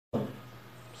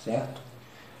certo?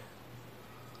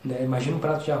 Né? Imagina um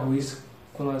prato de arroz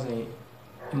com lasanha.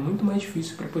 É muito mais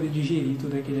difícil para poder digerir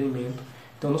todo aquele alimento.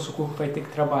 Então, nosso corpo vai ter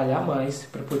que trabalhar mais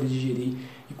para poder digerir.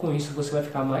 E com isso, você vai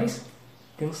ficar mais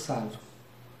cansado.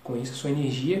 Com isso, a sua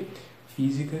energia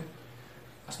física,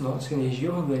 a nossa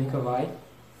energia orgânica vai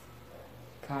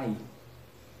cair.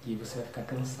 E você vai ficar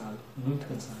cansado, muito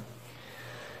cansado.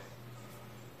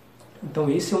 Então,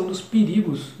 esse é um dos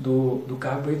perigos do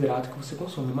carboidrato que você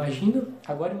consome.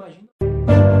 Agora imagina.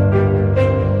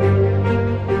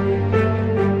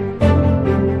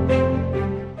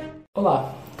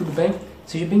 Olá, tudo bem?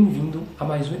 Seja bem-vindo a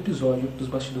mais um episódio dos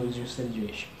Bastidores de um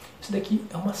Strategist. Esse daqui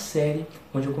é uma série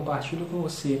onde eu compartilho com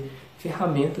você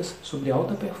ferramentas sobre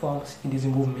alta performance e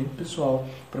desenvolvimento pessoal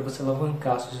para você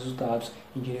alavancar seus resultados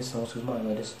em direção aos seus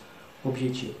maiores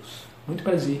objetivos. Muito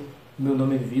prazer, meu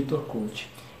nome é Vitor, couthe.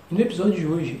 E no episódio de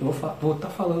hoje eu vou estar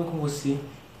falando com você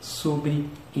sobre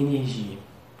energia.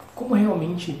 Como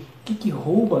realmente, o que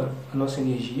rouba a nossa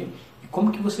energia e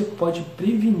como que você pode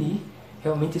prevenir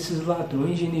realmente esses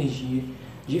ladrões de energia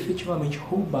de efetivamente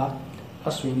roubar a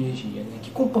sua energia. Né?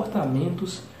 Que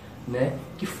comportamentos, né?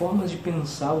 Que formas de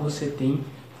pensar você tem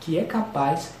que é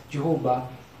capaz de roubar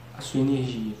a sua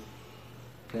energia.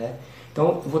 Né?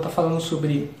 Então, eu vou estar falando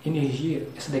sobre energia,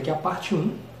 essa daqui é a parte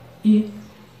 1, e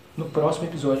no próximo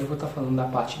episódio eu vou estar falando da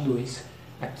parte 2,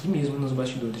 aqui mesmo nos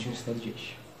bastidores de um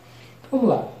strategist. Então,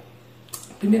 vamos lá.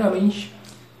 Primeiramente,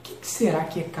 o que será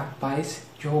que é capaz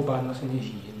de roubar a nossa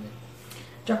energia? Né?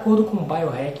 De acordo com o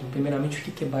biohacking, primeiramente, o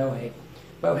que é biohacking?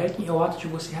 Biohacking é o ato de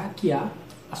você hackear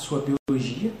a sua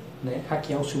biologia, né?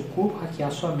 Hackear o seu corpo, hackear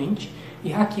a sua mente. E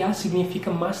hackear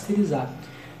significa masterizar.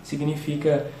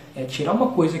 Significa tirar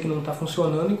uma coisa que não está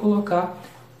funcionando e colocar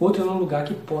outra no lugar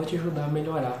que pode ajudar a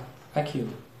melhorar aquilo.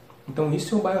 Então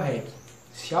isso é o biohacking.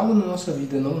 Se algo na nossa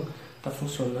vida não está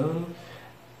funcionando,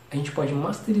 a gente pode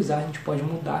masterizar, a gente pode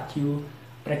mudar aquilo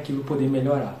para aquilo poder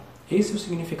melhorar. Esse é o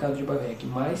significado de biohacking,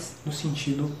 mais no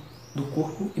sentido do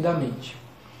corpo e da mente.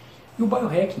 E o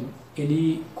biohacking,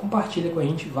 ele compartilha com a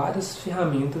gente várias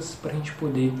ferramentas para a gente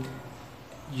poder,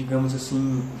 digamos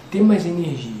assim, ter mais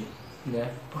energia.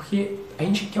 Né? Porque a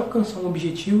gente quer alcançar um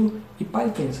objetivo e para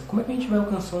e pensa, como é que a gente vai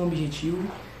alcançar um objetivo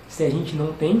se a gente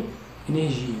não tem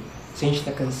energia? Se a gente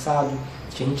está cansado,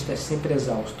 se a gente está sempre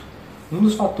exausto? Um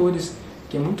dos fatores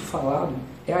que é muito falado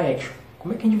é a action.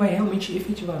 Como é que a gente vai realmente,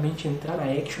 efetivamente entrar na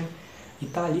action e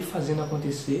estar ali fazendo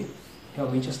acontecer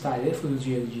realmente as tarefas do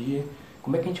dia a dia?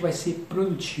 Como é que a gente vai ser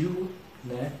produtivo,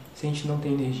 né, se a gente não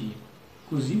tem energia?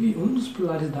 Inclusive, um dos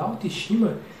pilares da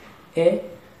autoestima é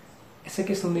essa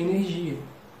questão da energia.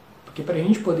 Porque para a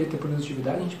gente poder ter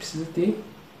produtividade, a gente precisa ter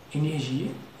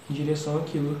energia em direção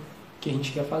àquilo que a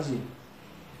gente quer fazer.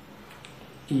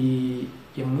 E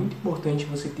é muito importante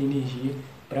você ter energia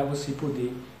para você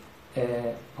poder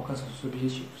alcançar os seus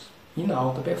objetivos. E na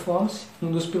alta performance,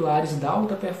 um dos pilares da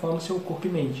alta performance é o corpo e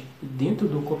mente. E dentro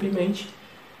do corpo e mente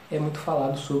é muito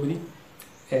falado sobre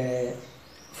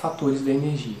fatores da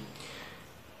energia.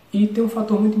 E tem um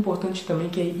fator muito importante também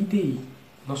que é IDI,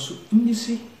 nosso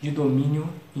índice de domínio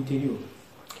interior.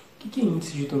 O que é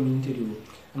índice de domínio interior?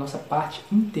 A nossa parte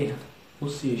interna, ou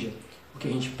seja, o que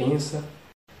a gente pensa,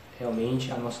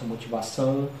 realmente a nossa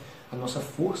motivação, a nossa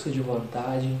força de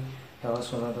vontade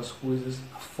relacionada às coisas,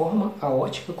 a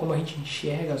ótica como a gente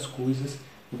enxerga as coisas,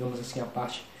 digamos assim, a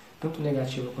parte tanto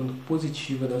negativa quanto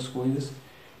positiva das coisas.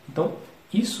 Então,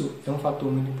 isso é um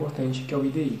fator muito importante, que é o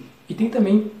IDI. E tem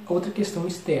também outra questão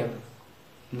externa,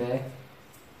 né?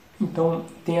 Então,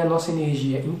 tem a nossa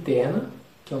energia interna,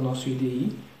 que é o nosso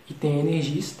IDI, e tem a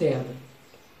energia externa,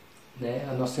 né?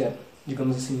 A nossa,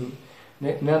 digamos assim,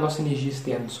 não é a nossa energia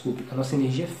externa, desculpe, a nossa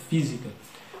energia física.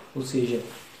 Ou seja,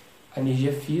 a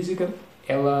energia física,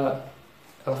 ela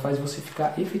faz você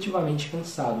ficar efetivamente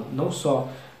cansado. Não só,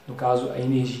 no caso, a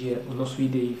energia, o nosso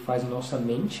IDI faz a nossa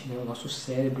mente, né, o nosso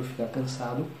cérebro ficar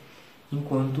cansado,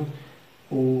 enquanto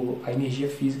a energia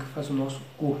física faz o nosso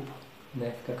corpo,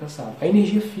 né, ficar cansado. A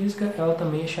energia física, ela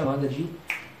também é chamada de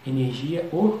energia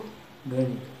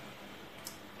orgânica.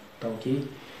 Tá ok?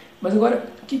 Mas agora,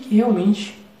 o que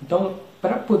realmente... Então,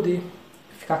 para poder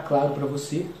ficar claro para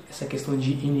você essa questão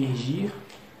de energia,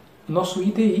 nosso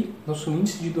IDI, nosso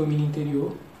índice de domínio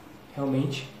interior,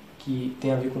 realmente, que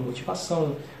tem a ver com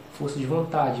motivação, força de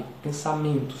vontade,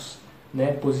 pensamentos,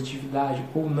 né, positividade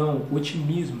ou não,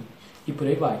 otimismo e por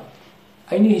aí vai.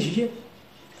 A energia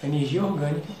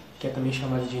orgânica, que é também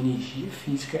chamada de energia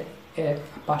física, é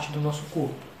a parte do nosso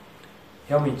corpo.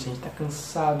 Realmente, se a gente está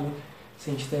cansado, se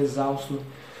a gente está exausto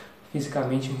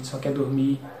fisicamente, a gente só quer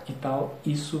dormir e tal,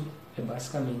 isso é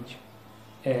basicamente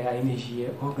a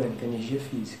energia orgânica, a energia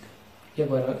física. E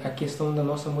agora, a questão da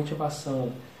nossa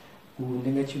motivação, o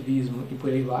negativismo e por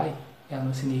aí vai, é a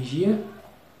nossa energia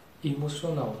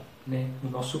emocional, né? O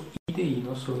nosso IDI,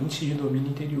 nosso índice de domínio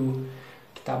interior,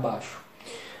 que está baixo.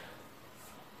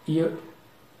 E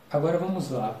agora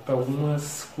vamos lá para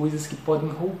algumas coisas que podem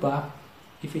roubar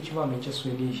efetivamente a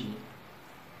sua energia.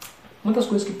 Uma das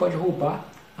coisas que pode roubar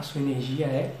a sua energia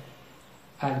é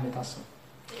a alimentação.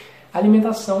 A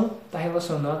alimentação está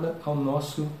relacionada à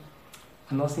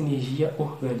nossa energia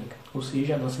orgânica, ou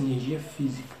seja, a nossa energia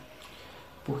física.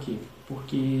 Por quê?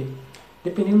 Porque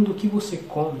dependendo do que você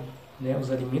come, né,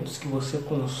 os alimentos que você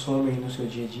consome no seu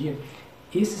dia a dia,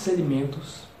 esses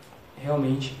alimentos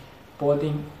realmente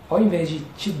podem, ao invés de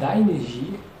te dar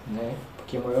energia, né,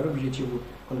 porque o maior objetivo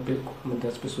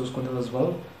das pessoas quando elas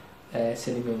vão se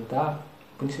alimentar,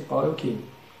 o principal é o quê?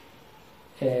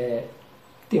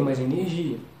 Ter mais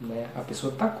energia, né? A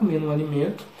pessoa está comendo um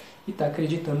alimento e está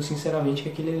acreditando sinceramente que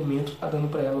aquele alimento está dando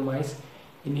para ela mais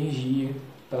energia,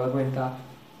 para ela aguentar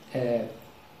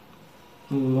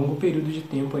um longo período de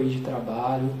tempo aí de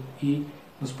trabalho e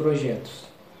nos projetos,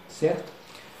 certo?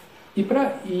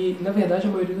 E na verdade a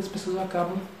maioria das pessoas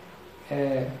acabam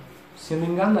sendo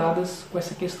enganadas com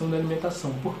essa questão da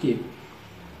alimentação. Por quê?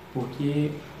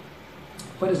 Porque,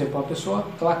 por exemplo, a pessoa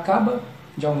ela acaba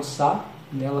de almoçar,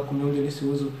 né, ela comeu um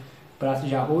delicioso prato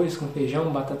de arroz com feijão,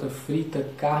 batata frita,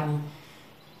 carne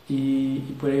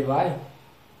e por aí vai.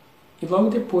 E logo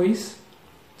depois,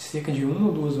 cerca de 1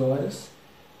 ou 2 horas,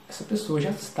 essa pessoa já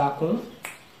está com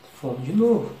fome de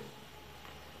novo.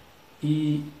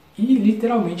 E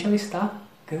literalmente ela está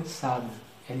cansada,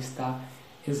 ela está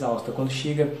exausta. Quando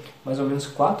chega mais ou menos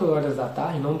 4 horas da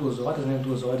tarde, não 2 horas, né?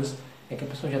 2 horas é que a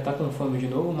pessoa já está com fome de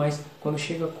novo, mas quando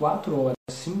chega 4 horas,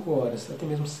 5 horas, até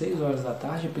mesmo 6 horas da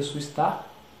tarde, a pessoa está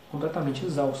completamente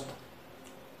exausta.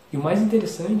 E o mais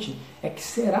interessante é que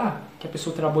será que a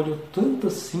pessoa trabalhou tanto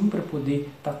assim para poder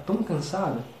estar tão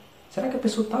cansada? Será que a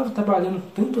pessoa estava trabalhando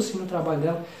tanto assim no trabalho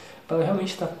dela para ela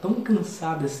realmente estar tão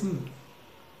cansada assim?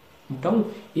 Então,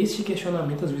 esse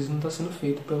questionamento às vezes não está sendo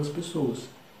feito pelas pessoas.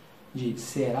 De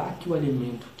será que o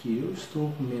alimento que eu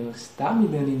estou comendo está me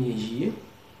dando energia?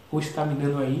 Ou está me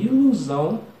dando a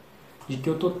ilusão de que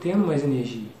eu estou tendo mais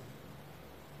energia?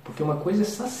 Porque uma coisa é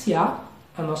saciar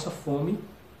a nossa fome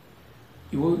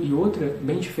e outra,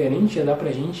 bem diferente, é dar pra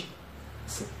gente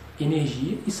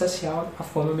energia e saciar a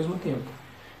fome ao mesmo tempo.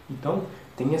 Então,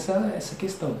 tem essa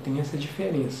questão, tem essa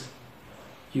diferença.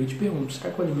 E eu te pergunto,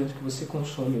 será que o alimento que você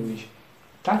consome hoje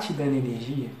está te dando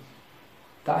energia?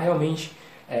 Está realmente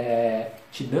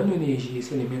te dando energia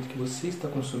esse alimento que você está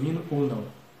consumindo ou não?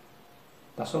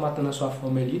 Está só matando a sua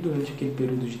fome ali durante aquele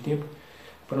período de tempo,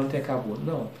 pronto e acabou?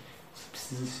 Não. Você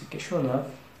precisa se questionar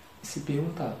e se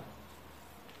perguntar.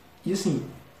 E assim,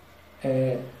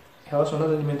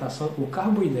 relacionado à alimentação, o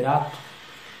carboidrato,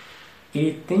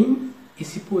 ele tem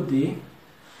esse poder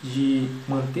de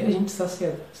manter a gente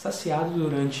saciado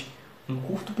durante um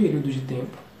curto período de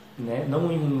tempo, né?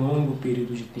 Não em um longo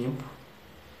período de tempo,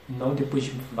 não depois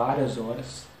de várias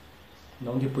horas,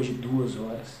 não depois de 2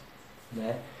 horas,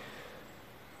 né?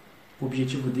 O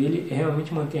objetivo dele é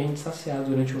realmente manter a gente saciado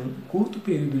durante um curto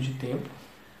período de tempo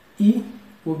e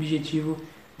o objetivo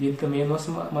dele também é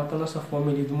matar nossa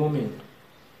fome ali do momento.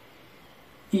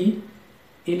 E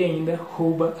ele ainda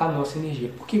rouba a nossa energia.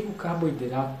 Por que o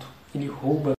carboidrato ele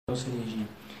rouba a nossa energia?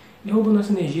 Ele rouba a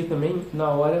nossa energia também na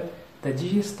hora da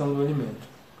digestão do alimento.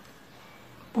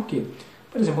 Por quê?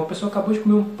 Por exemplo, uma pessoa acabou de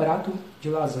comer um prato de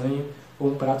lasanha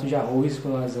ou um prato de arroz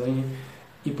com lasanha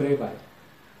e por aí vai.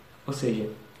 Ou seja,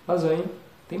 lasanha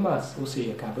tem massa, ou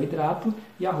seja, carboidrato,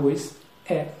 e arroz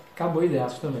é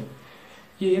carboidrato também.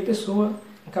 E aí a pessoa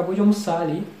acabou de almoçar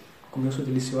ali, comeu seu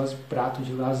delicioso prato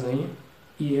de lasanha,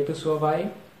 e aí a pessoa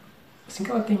vai, assim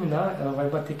que ela terminar, ela vai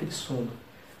bater aquele sono,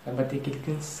 vai bater aquele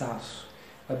cansaço,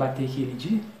 vai bater aquele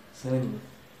desânimo.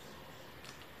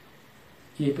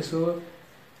 E aí a pessoa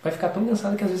vai ficar tão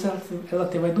cansada que às vezes ela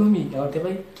até vai dormir, ela até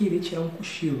vai querer tirar um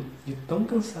cochilo, de tão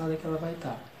cansada que ela vai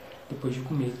estar, depois de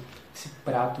comer esse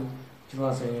prato de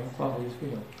lasanha com arroz e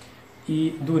feijão.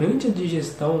 E durante a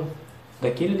digestão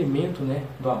daquele alimento, né,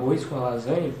 do arroz com a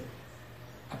lasanha,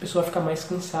 a pessoa fica mais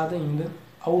cansada ainda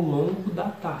ao longo da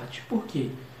tarde. Por quê?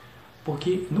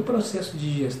 Porque no processo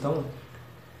de digestão,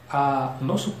 o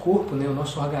nosso corpo, né, o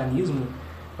nosso organismo,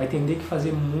 vai ter que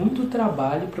fazer muito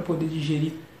trabalho para poder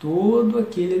digerir todo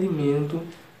aquele alimento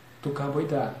do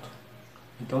carboidrato.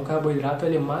 Então o carboidrato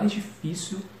ele é mais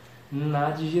difícil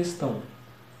na digestão,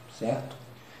 certo?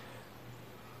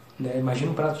 Né?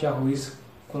 Imagina um prato de arroz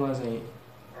com lasanha.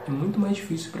 É muito mais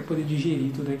difícil para poder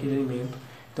digerir todo aquele alimento.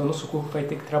 Então nosso corpo vai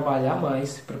ter que trabalhar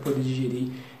mais para poder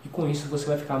digerir e com isso você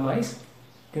vai ficar mais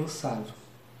cansado.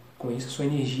 Com isso, a sua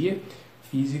energia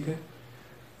física,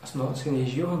 a nossa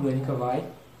energia orgânica vai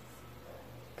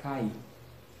cair.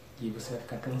 E você vai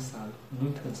ficar cansado,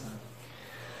 muito cansado.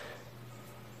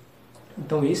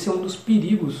 Então esse é um dos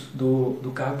perigos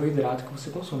do carboidrato que você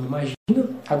consome.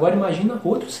 Agora imagina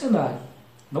outro cenário.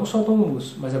 Não só do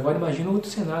almoço, mas agora imagina outro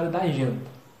cenário da janta.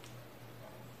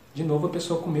 De novo a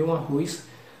pessoa comeu um arroz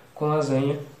com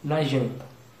lasanha na janta.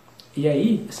 E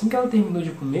aí, assim que ela terminou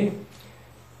de comer,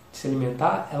 de se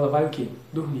alimentar, ela vai o quê?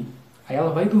 Dormir. Aí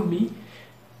ela vai dormir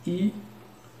e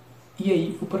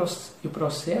aí o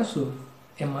processo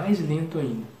é mais lento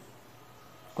ainda.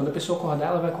 Quando a pessoa acordar,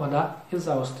 ela vai acordar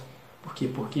exausta. Por quê?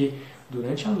 Porque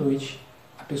durante a noite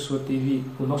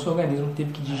o nosso organismo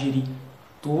teve que digerir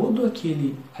todo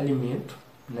aquele alimento,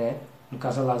 né? No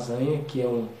caso a lasanha, que é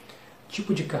um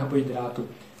tipo de carboidrato,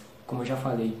 como eu já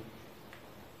falei,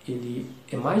 ele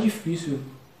é mais difícil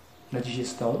na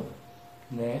digestão,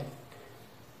 né?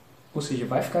 Ou seja,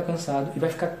 vai ficar cansado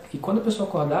e quando a pessoa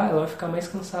acordar, ela vai ficar mais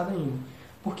cansada ainda.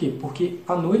 Por quê? Porque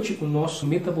à noite o nosso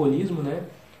metabolismo, né,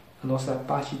 a nossa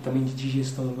parte também de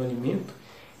digestão do alimento,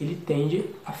 ele tende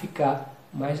a ficar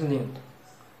mais lento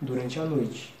durante a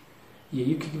noite. E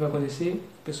aí o que vai acontecer?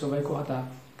 A pessoa vai acordar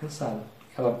cansada.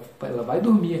 Ela vai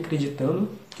dormir acreditando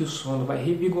que o sono vai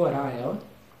revigorar ela,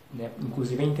 né?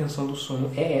 Inclusive a intenção do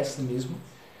sono é essa mesmo,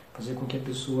 fazer com que a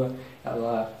pessoa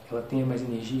ela tenha mais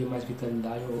energia, mais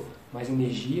vitalidade, ou mais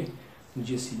energia no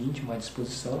dia seguinte, mais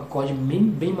disposição, acorde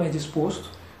bem mais disposto,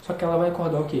 só que ela vai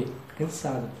acordar o quê?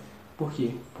 Cansada. Por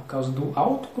quê? Por causa do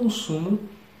alto consumo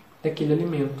daquele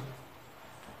alimento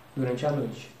durante a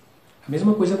noite. A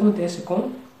mesma coisa acontece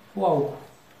com o álcool.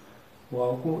 O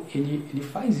álcool, ele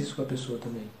faz isso com a pessoa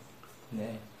também,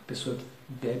 né? A pessoa que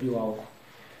bebe o álcool,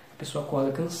 a pessoa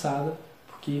acorda cansada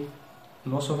porque o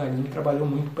nosso organismo trabalhou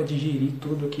muito para digerir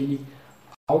todo aquele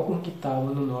álcool que estava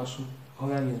no nosso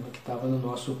organismo, que estava no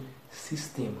nosso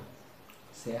sistema,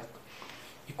 certo?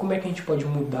 E como é que a gente pode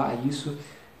mudar isso,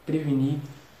 prevenir,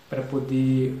 para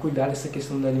poder cuidar dessa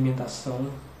questão da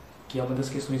alimentação, que é uma das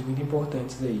questões muito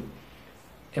importantes aí?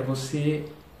 É você,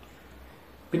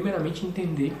 primeiramente,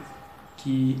 entender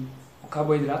que o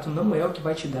carboidrato não é o que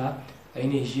vai te dar a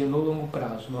energia no longo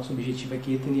prazo. Nosso objetivo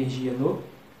aqui é ter energia no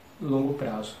longo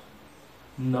prazo,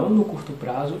 não no curto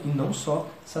prazo, e não só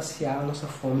saciar a nossa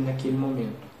fome naquele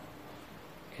momento.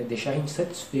 É deixar a gente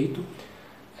satisfeito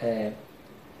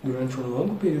durante um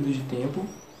longo período de tempo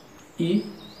e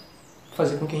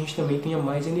fazer com que a gente também tenha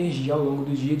mais energia ao longo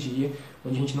do dia a dia,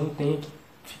 onde a gente não tenha que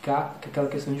ficar com aquela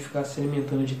questão de ficar se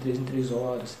alimentando de 3 em 3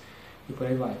 horas e por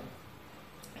aí vai.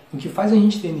 O que faz a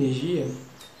gente ter energia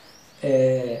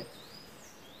é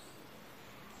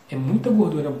muita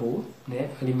gordura boa, né?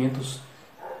 Alimentos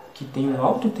que têm um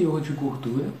alto teor de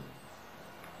gordura,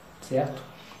 certo?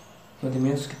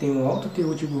 Alimentos que têm um alto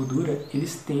teor de gordura,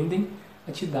 eles tendem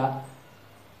a te dar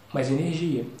mais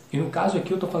energia. E no caso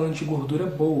aqui eu estou falando de gordura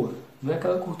boa, não é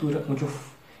aquela gordura onde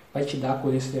vai te dar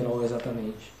colesterol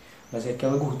exatamente, mas é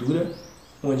aquela gordura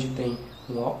onde tem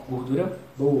uma gordura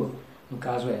boa. No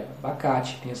caso é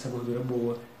abacate, tem essa gordura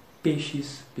boa,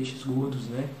 peixes gordos,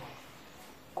 né?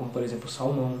 Como por exemplo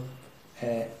salmão,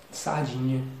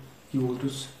 sardinha e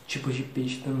outros tipos de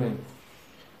peixe também.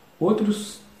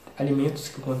 Outros alimentos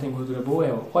que contêm gordura boa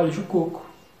é o óleo de coco,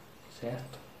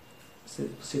 certo?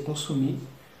 Você consumir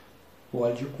o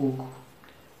óleo de coco,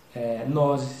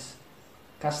 nozes,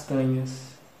 castanhas,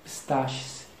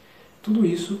 pistaches, tudo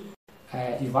isso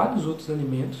e vários outros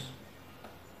alimentos,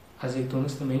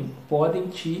 azeitonas também, podem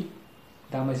te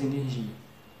dar mais energia,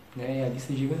 né? É a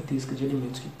lista gigantesca de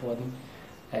alimentos que podem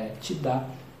te dar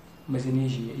mais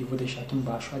energia. E vou deixar aqui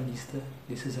embaixo a lista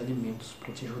desses alimentos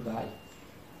para te ajudar aí.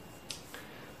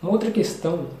 Uma outra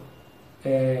questão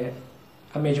é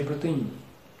a média proteína.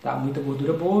 Tá? Muita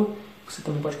gordura boa, você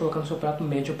também pode colocar no seu prato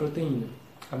média proteína.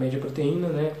 A média proteína,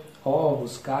 né?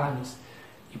 Ovos, carnes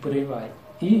e por aí vai.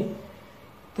 E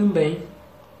também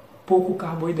pouco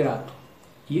carboidrato.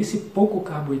 E esse pouco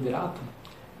carboidrato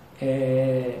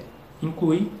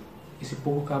inclui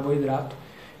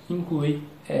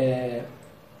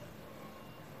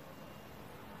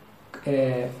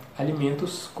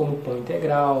alimentos como pão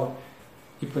integral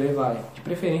e por aí vai. De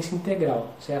preferência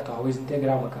integral, certo? Arroz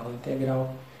integral, macarrão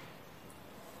integral.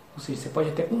 Ou seja, você pode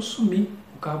até consumir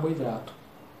o carboidrato,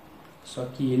 só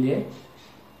que ele é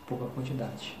pouca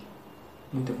quantidade.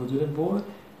 Muita gordura boa,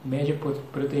 média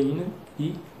proteína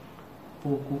e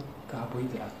pouco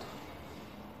carboidrato.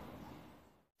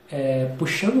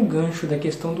 Puxando o gancho da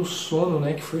questão do sono,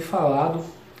 né, que foi falado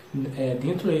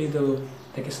dentro aí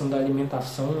da questão da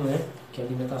alimentação, né, que a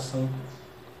alimentação,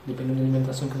 dependendo da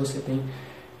alimentação que você tem,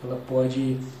 ela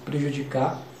pode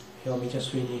prejudicar realmente a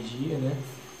sua energia, né?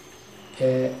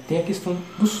 Tem a questão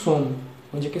do sono,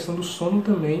 onde a questão do sono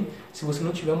também, se você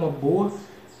não tiver uma boa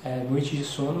noite de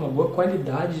sono, uma boa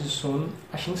qualidade de sono,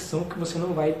 a chance que você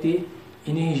não vai ter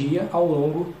energia ao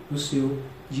longo do seu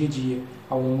dia a dia,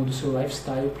 ao longo do seu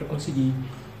lifestyle para conseguir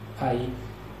aí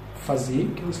fazer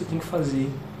o que você tem que fazer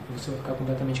e você vai ficar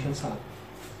completamente cansado.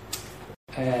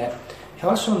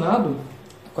 Relacionado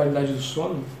à qualidade do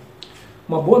sono,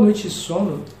 uma boa noite de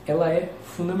sono ela é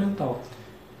fundamental.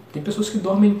 Tem pessoas que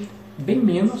dormem bem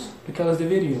menos do que elas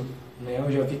deveriam, né?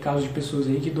 Eu já vi casos de pessoas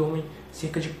aí que dormem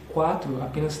cerca de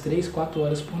apenas 3, 4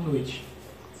 horas por noite,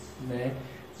 né?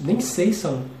 Nem 6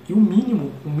 são. E o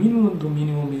mínimo do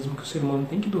mínimo mesmo que o ser humano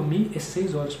tem que dormir é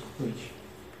 6 horas por noite,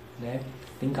 né?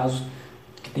 Tem casos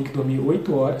que tem que dormir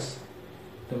 8 horas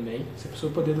também. Se a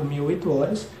pessoa puder dormir 8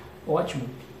 horas, ótimo.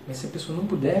 Mas se a pessoa não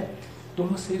puder,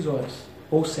 durma 6 horas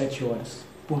ou 7 horas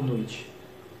por noite,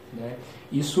 né?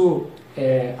 Isso,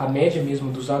 a média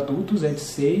mesmo dos adultos é de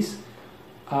 6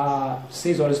 a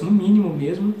 6 horas no mínimo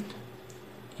mesmo.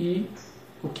 E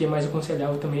o que é mais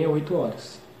aconselhável também é 8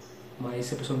 horas. Mas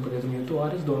se a pessoa não puder dormir 8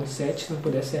 horas, dorme 7. Se não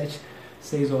puder 7,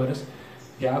 6 horas,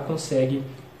 já consegue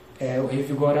o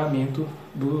revigoramento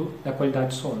da qualidade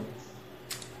do sono.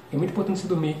 É muito importante você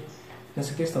dormir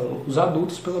nessa questão. Os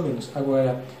adultos, pelo menos.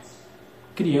 Agora,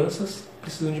 crianças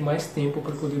precisam de mais tempo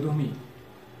para poder dormir,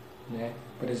 né?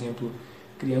 Por exemplo,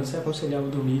 criança é aconselhável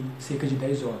dormir cerca de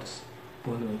 10 horas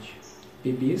por noite.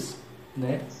 Bebês,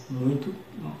 né?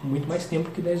 Muito mais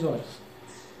tempo que 10 horas.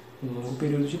 Um longo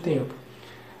período de tempo.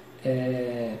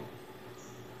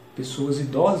 Pessoas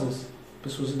idosas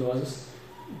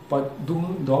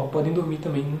podem dormir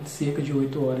também cerca de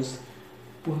 8 horas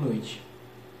por noite.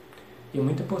 E é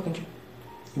muito importante,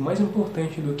 e mais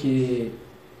importante do que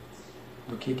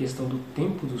a questão do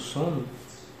tempo do sono,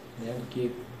 né, do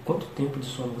que quanto tempo de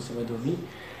sono você vai dormir,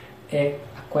 é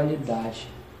a qualidade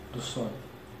do sono,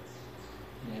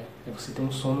 né? É você ter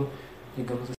um sono,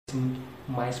 digamos assim,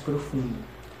 mais profundo.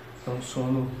 É um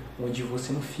sono onde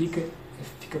você não fica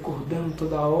acordando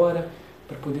toda hora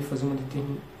para poder fazer uma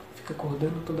determinada... Fica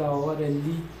acordando toda hora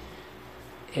ali.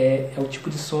 É o tipo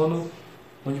de sono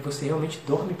onde você realmente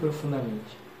dorme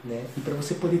profundamente, né? E para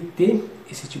você poder ter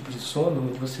esse tipo de sono,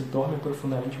 onde você dorme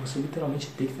profundamente, você literalmente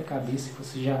deita a cabeça e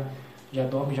você já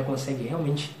dorme, já consegue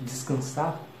realmente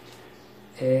descansar,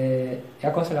 é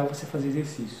aconselhável você fazer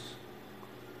exercícios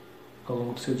ao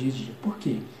longo do seu dia a dia. Por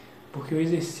quê? Porque o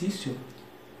exercício,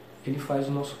 ele faz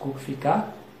o nosso corpo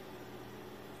ficar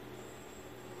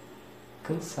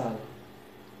cansado,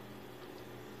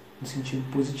 no sentido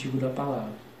positivo da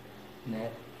palavra, né?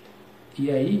 E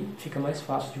aí fica mais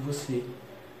fácil de você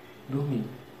dormir.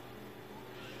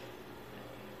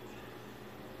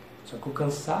 Só que o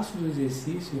cansaço do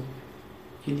exercício,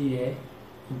 ele é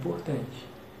importante.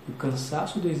 O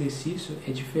cansaço do exercício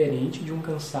é diferente de um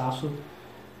cansaço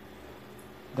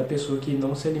da pessoa que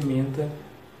não se alimenta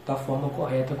da forma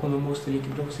correta, como eu mostrei aqui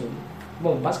para você.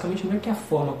 Bom, basicamente não é que é a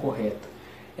forma correta,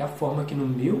 é a forma que, no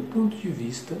meu ponto de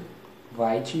vista,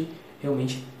 vai te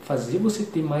realmente fazer você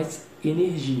ter mais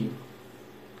energia,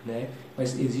 né?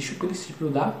 Mas existe o princípio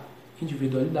da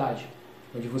individualidade,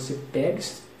 onde você pega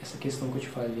essa questão que eu te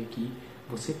falei aqui,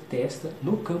 você testa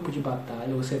no campo de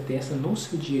batalha, você testa no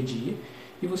seu dia a dia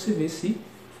e você vê se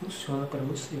funciona para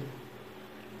você,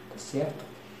 tá certo?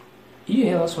 E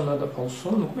relacionado ao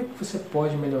sono, como é que você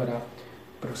pode melhorar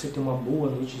para você ter uma boa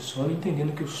noite de sono,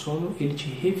 entendendo que o sono ele te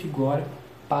revigora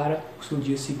para o seu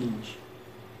dia seguinte,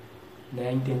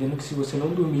 né? Entendendo que se você não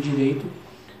dormir direito,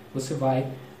 você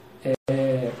vai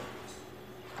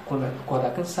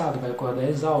acordar cansado, vai acordar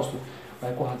exausto,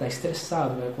 vai acordar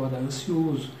estressado, vai acordar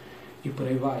ansioso e por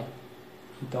aí vai.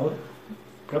 Então,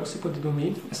 para você poder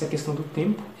dormir, essa questão do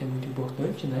tempo é muito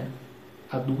importante, né?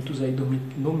 Adultos aí dormir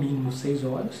no mínimo 6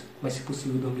 horas, mas se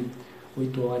possível dormir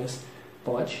 8 horas,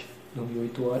 pode dormir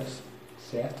 8 horas,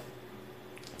 certo?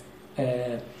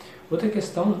 Outra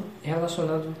questão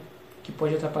relacionada que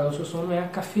pode atrapalhar o seu sono é a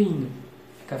cafeína.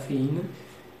 A cafeína,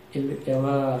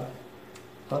 ela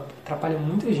atrapalha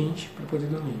muita gente para poder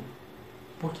dormir.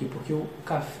 Por quê? Porque o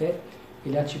café,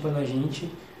 ele ativa na gente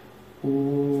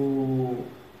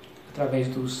através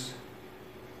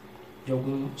de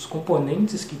alguns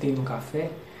componentes que tem no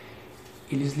café,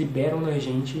 eles liberam na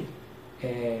gente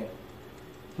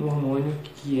um hormônio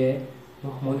que é um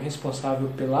hormônio responsável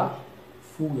pela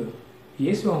fuga. E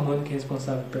esse hormônio que é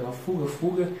responsável pela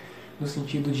fuga no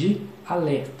sentido de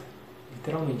alerta.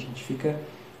 Literalmente, a gente fica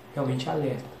realmente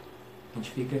alerta. A gente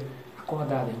fica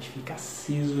acordado, a gente fica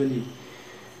aceso ali.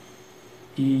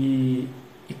 E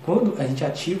quando a gente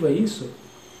ativa isso,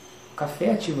 o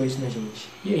café ativa isso na gente.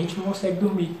 E a gente não consegue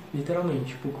dormir,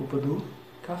 literalmente, por culpa do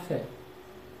café.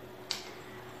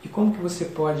 E como que você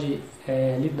pode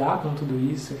lidar com tudo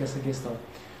isso, com essa questão?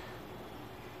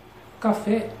 O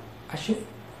café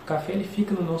ele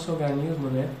fica no nosso organismo,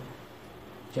 né,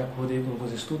 de acordo com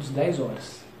alguns estudos, 10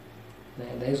 horas.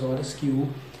 Né, 10 horas que o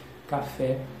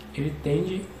café ele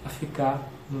tende a ficar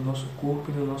no nosso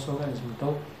corpo e no nosso organismo.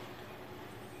 Então,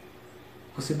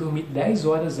 você dormir 10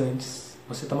 horas antes,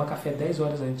 você toma café 10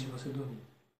 horas antes de você dormir.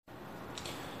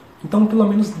 Então, pelo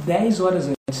menos 10 horas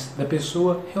antes da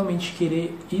pessoa realmente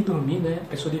querer ir dormir, né? A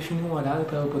pessoa define um horário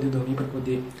para ela poder dormir, para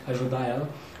poder ajudar ela.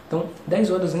 Então,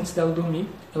 10 horas antes dela dormir,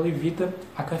 ela evita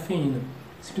a cafeína,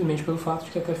 simplesmente pelo fato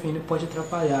de que a cafeína pode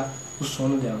atrapalhar o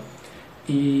sono dela.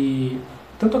 E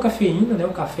tanto a cafeína, né,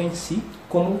 o café em si,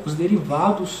 como os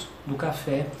derivados do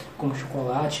café, como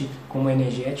chocolate, como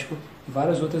energético, e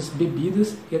várias outras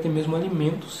bebidas e até mesmo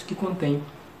alimentos que contêm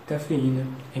cafeína,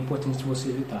 é importante você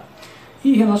evitar.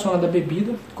 E relacionado à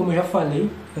bebida, como eu já falei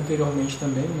anteriormente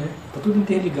também, né, está tudo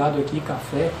interligado aqui,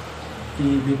 café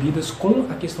e bebidas, com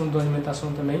a questão da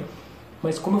alimentação também,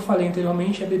 mas como eu falei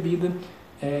anteriormente, a bebida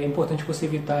é importante você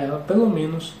evitar ela pelo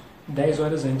menos 10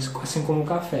 horas antes, assim como o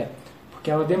café, porque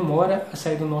ela demora a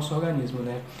sair do nosso organismo,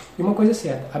 né? E uma coisa é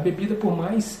certa, a bebida, por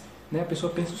mais, né, a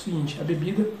pessoa pensa o seguinte, a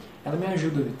bebida, ela me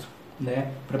ajuda, Vitor,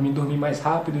 né, para mim dormir mais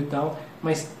rápido e tal,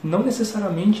 mas não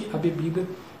necessariamente a bebida,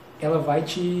 ela vai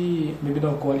bebida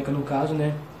alcoólica no caso,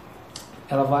 né,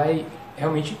 ela vai,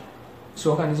 realmente, o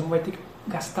seu organismo vai ter que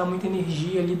gastar muita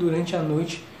energia ali durante a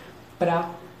noite para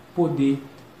poder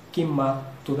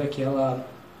queimar toda aquela,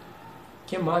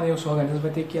 né, o seu organismo vai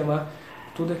ter que queimar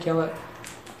toda aquela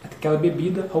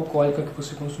bebida alcoólica que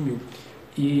você consumiu.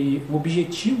 E o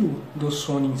objetivo do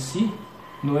sono em si,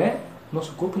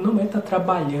 nosso corpo não é estar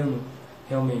trabalhando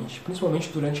realmente, principalmente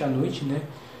durante a noite, né?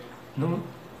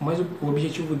 Mas o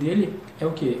objetivo dele é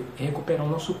o quê? É recuperar o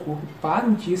nosso corpo para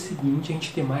o dia seguinte a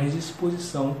gente ter mais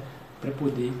disposição para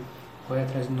poder correr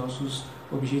atrás dos nossos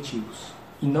objetivos.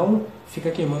 E não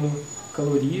ficar queimando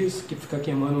calorias, que ficar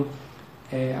queimando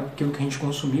aquilo que a gente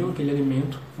consumiu, aquele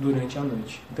alimento, durante a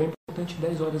noite. Então é importante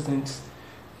 10 horas antes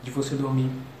de você dormir,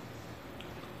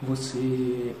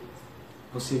 você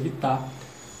evitar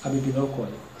a bebida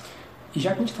alcoólica. E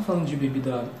já que a gente está falando de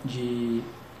bebida,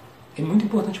 é muito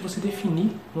importante você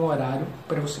definir um horário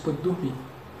para você poder dormir.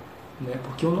 Né?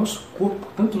 Porque o nosso corpo,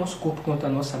 tanto o nosso corpo quanto a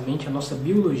nossa mente, a nossa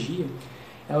biologia,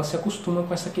 ela se acostuma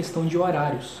com essa questão de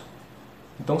horários.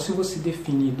 Então, se você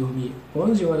definir dormir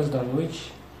 11 horas da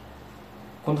noite,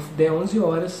 quando der 11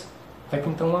 horas, vai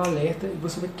pintar um alerta e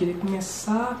você vai querer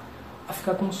começar a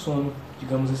ficar com sono,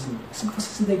 digamos assim. Assim que você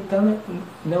se deitar, né,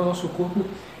 o nosso corpo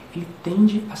ele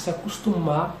tende a se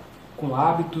acostumar com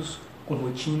hábitos, com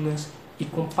rotinas e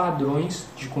com padrões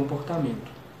de comportamento.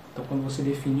 Então, quando você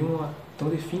defina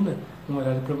um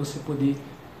horário para você poder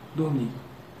dormir.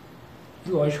 E,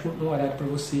 lógico, um horário para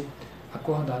você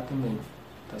acordar também,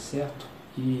 tá certo?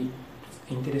 E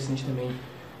é interessante também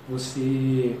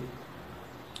você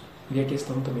ver a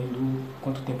questão também do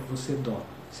quanto tempo você dorme,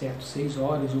 certo? 6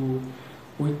 horas ou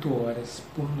 8 horas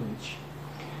por noite.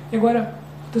 E agora,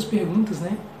 outras perguntas,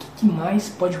 né? O que mais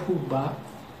pode roubar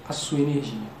a sua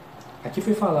energia? Aqui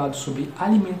foi falado sobre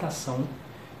alimentação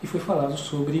e foi falado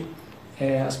sobre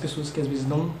as pessoas que às vezes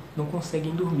não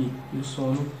conseguem dormir. E o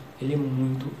sono, ele é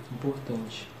muito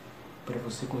importante para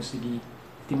você conseguir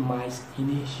ter mais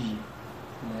energia,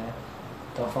 né?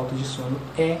 Então a falta de sono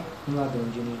é um ladrão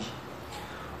de energia.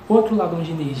 Outro ladrão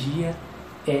de energia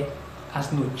é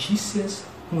as notícias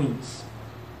ruins.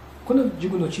 Quando eu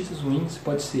digo notícias ruins,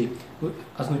 pode ser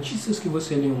as notícias que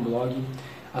você lê em um blog,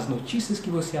 as notícias que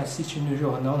você assiste no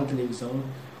jornal, na televisão,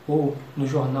 ou no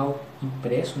jornal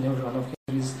impresso, né? O jornal que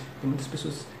às vezes tem muitas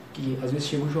pessoas que às vezes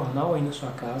chega o jornal aí na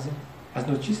sua casa, as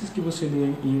notícias que você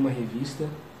lê em uma revista,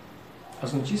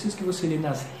 as notícias que você lê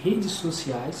nas redes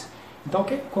sociais. Então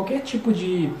qualquer tipo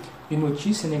de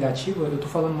notícia negativa, eu estou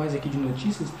falando mais aqui de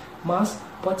notícias, mas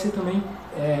pode ser também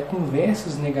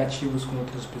conversas negativas com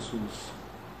outras pessoas,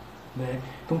 né?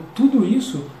 Então tudo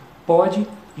isso pode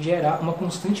gerar uma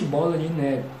constante bola de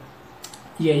neve.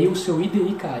 E aí o seu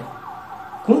IDI cai.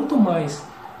 Quanto mais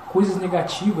coisas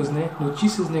negativas, né,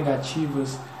 notícias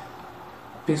negativas,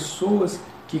 pessoas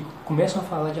que começam a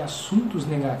falar de assuntos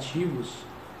negativos,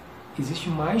 existe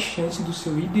mais chance do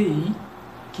seu IDI.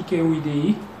 O que é o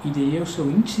IDI? IDI é o seu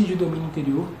índice de domínio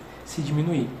interior se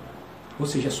diminuir. Ou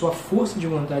seja, a sua força de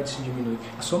vontade se diminui,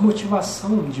 a sua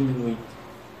motivação diminui.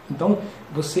 Então,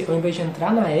 você, ao invés de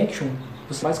entrar na action,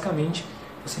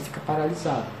 você fica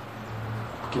paralisado.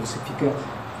 Porque você fica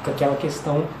com aquela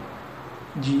questão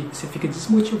você fica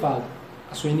desmotivado.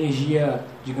 a sua energia,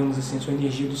 digamos assim, a sua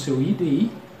energia do seu IDI,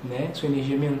 né, sua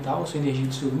energia mental, a sua energia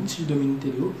do seu índice de domínio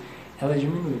interior, ela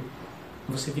diminui.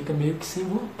 Você fica meio que sem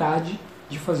vontade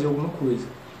de fazer alguma coisa,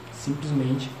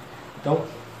 simplesmente. Então,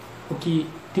 o que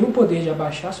tem o poder de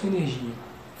abaixar a sua energia,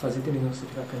 fazer também você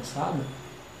ficar cansado,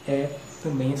 é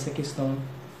também essa questão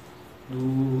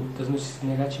das notícias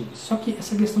negativas. Só que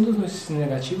essa questão das notícias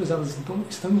negativas, elas então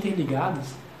estão interligadas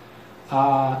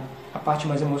à parte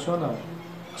mais emocional,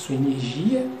 a sua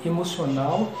energia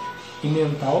emocional e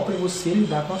mental para você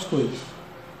lidar com as coisas.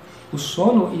 O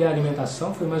sono e a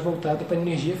alimentação foi mais voltado para a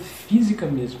energia física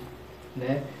mesmo,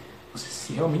 né?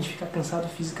 Você realmente fica cansado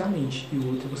fisicamente, e o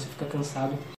outro você fica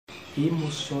cansado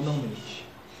emocionalmente.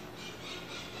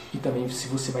 E também se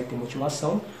você vai ter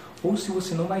motivação ou se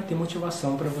você não vai ter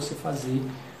motivação para você fazer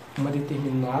uma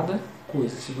determinada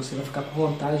coisa, se você vai ficar com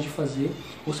vontade de fazer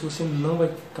ou se você não vai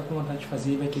ficar com vontade de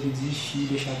fazer e vai querer desistir e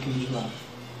deixar aquilo de lado.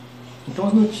 Então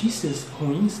as notícias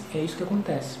ruins é isso que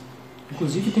acontece.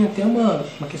 Inclusive tem até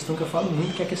uma questão que eu falo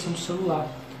muito, que é a questão do celular.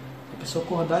 A pessoa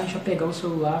acordar e já pegar o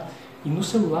celular, e no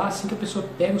celular, assim que a pessoa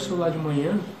pega o celular de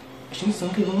manhã, a chance são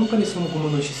que vão aparecer alguma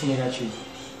notícia negativa.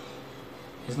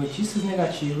 As notícias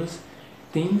negativas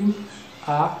tendem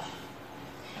a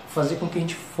fazer com que a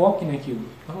gente foque naquilo.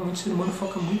 Normalmente o ser humano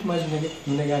foca muito mais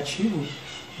no negativo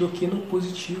do que no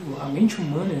positivo. A mente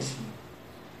humana é assim,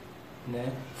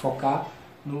 né? Focar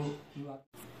no lado.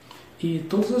 E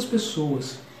todas as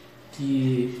pessoas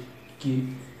que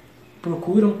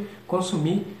procuram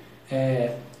consumir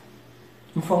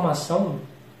informação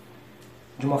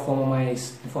de uma forma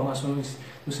mais, informações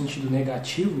no sentido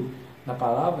negativo da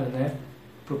palavra, né?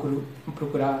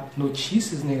 Procurar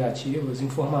notícias negativas,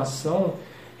 informação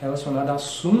relacionada a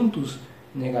assuntos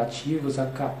negativos, a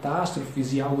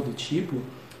catástrofes e algo do tipo,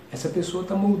 essa pessoa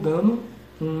está moldando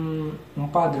um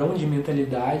padrão de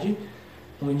mentalidade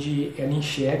onde ela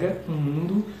enxerga um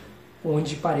mundo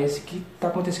onde parece que está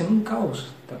acontecendo um caos,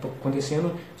 está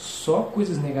acontecendo só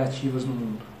coisas negativas no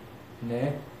mundo,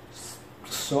 né?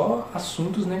 Só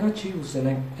assuntos negativos, é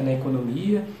na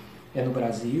economia, é no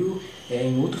Brasil, é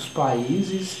em outros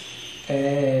países,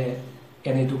 é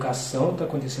na educação, está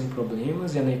acontecendo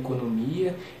problemas, é na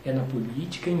economia, é na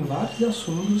política, em vários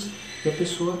assuntos, e a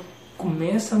pessoa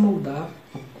começa a moldar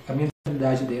a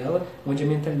mentalidade dela, onde a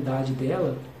mentalidade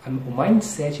dela, o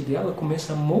mindset dela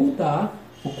começa a moldar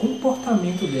o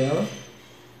comportamento dela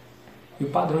e o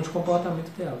padrão de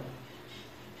comportamento dela.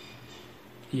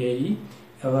 E aí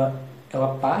ela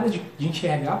para de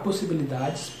enxergar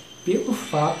possibilidades pelo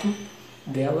fato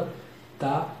dela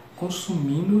estar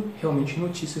consumindo realmente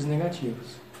notícias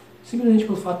negativas. Simplesmente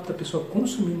pelo fato da pessoa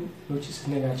consumir notícias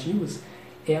negativas,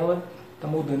 ela está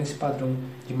moldando esse padrão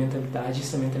de mentalidade, e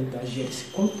essa mentalidade gera esse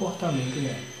comportamento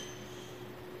nela.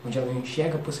 Onde ela não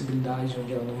enxerga possibilidades,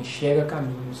 onde ela não enxerga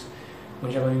caminhos,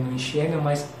 onde ela não enxerga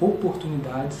mais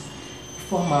oportunidades e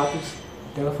formatos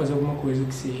dela fazer alguma coisa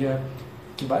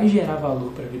que vai gerar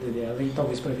valor para a vida dela e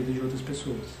talvez para a vida de outras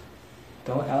pessoas.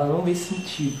 Então ela não vê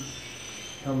sentido.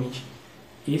 Realmente,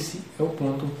 esse é o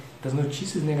ponto das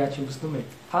notícias negativas também.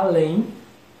 Além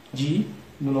de,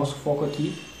 no nosso foco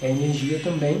aqui, é a energia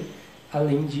também,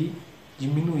 além de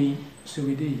diminuir o seu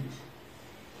IDI.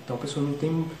 Então a pessoa não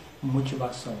tem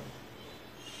motivação,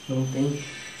 não tem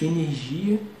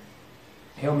energia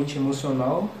realmente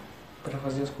emocional para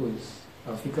fazer as coisas.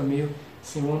 Ela fica meio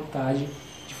sem vontade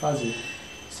de fazer,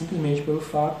 simplesmente pelo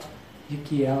fato de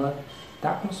que ela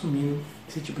está consumindo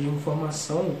esse tipo de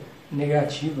informação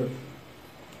negativa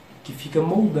que fica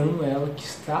moldando ela, que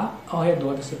está ao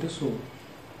redor dessa pessoa.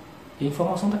 E a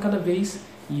informação está cada vez,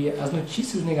 e as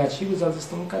notícias negativas, elas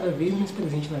estão cada vez mais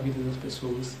presentes na vida das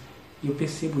pessoas. E eu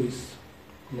percebo isso,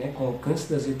 né? Com o alcance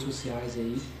das redes sociais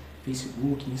aí,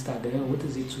 Facebook, Instagram,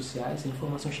 outras redes sociais, a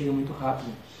informação chega muito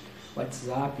rápido.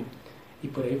 WhatsApp e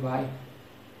por aí vai.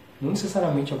 Não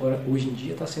necessariamente agora, hoje em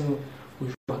dia, está sendo o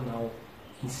jornal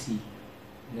em si,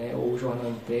 né? Ou o jornal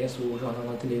impresso, ou o jornal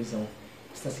na televisão.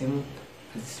 Está sendo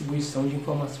a distribuição de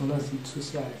informação nas redes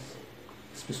sociais.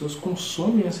 As pessoas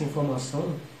consomem essa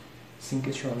informação sem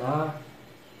questionar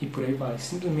e por aí vai.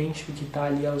 Simplesmente o que está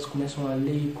ali, elas começam a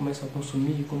ler, começam a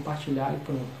consumir, compartilhar e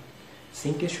pronto.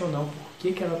 Sem questionar o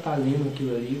porquê que ela está lendo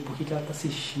aquilo ali, porquê que ela está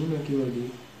assistindo aquilo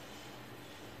ali.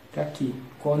 Para quê?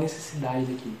 Qual a necessidade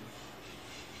daquilo?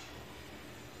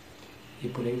 E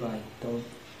por aí vai. Então,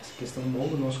 essa questão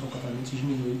molda o nosso comportamento e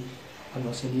diminui a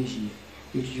nossa energia.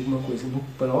 Eu te digo uma coisa, no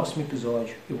próximo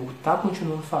episódio eu vou estar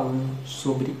continuando falando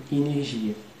sobre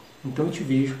energia. Então eu te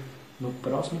vejo no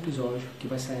próximo episódio, que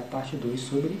vai sair a parte 2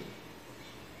 sobre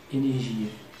energia.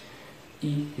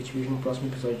 E eu te vejo no próximo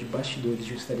episódio de Bastidores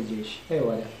de um Strategist. É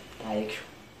hora, tá action.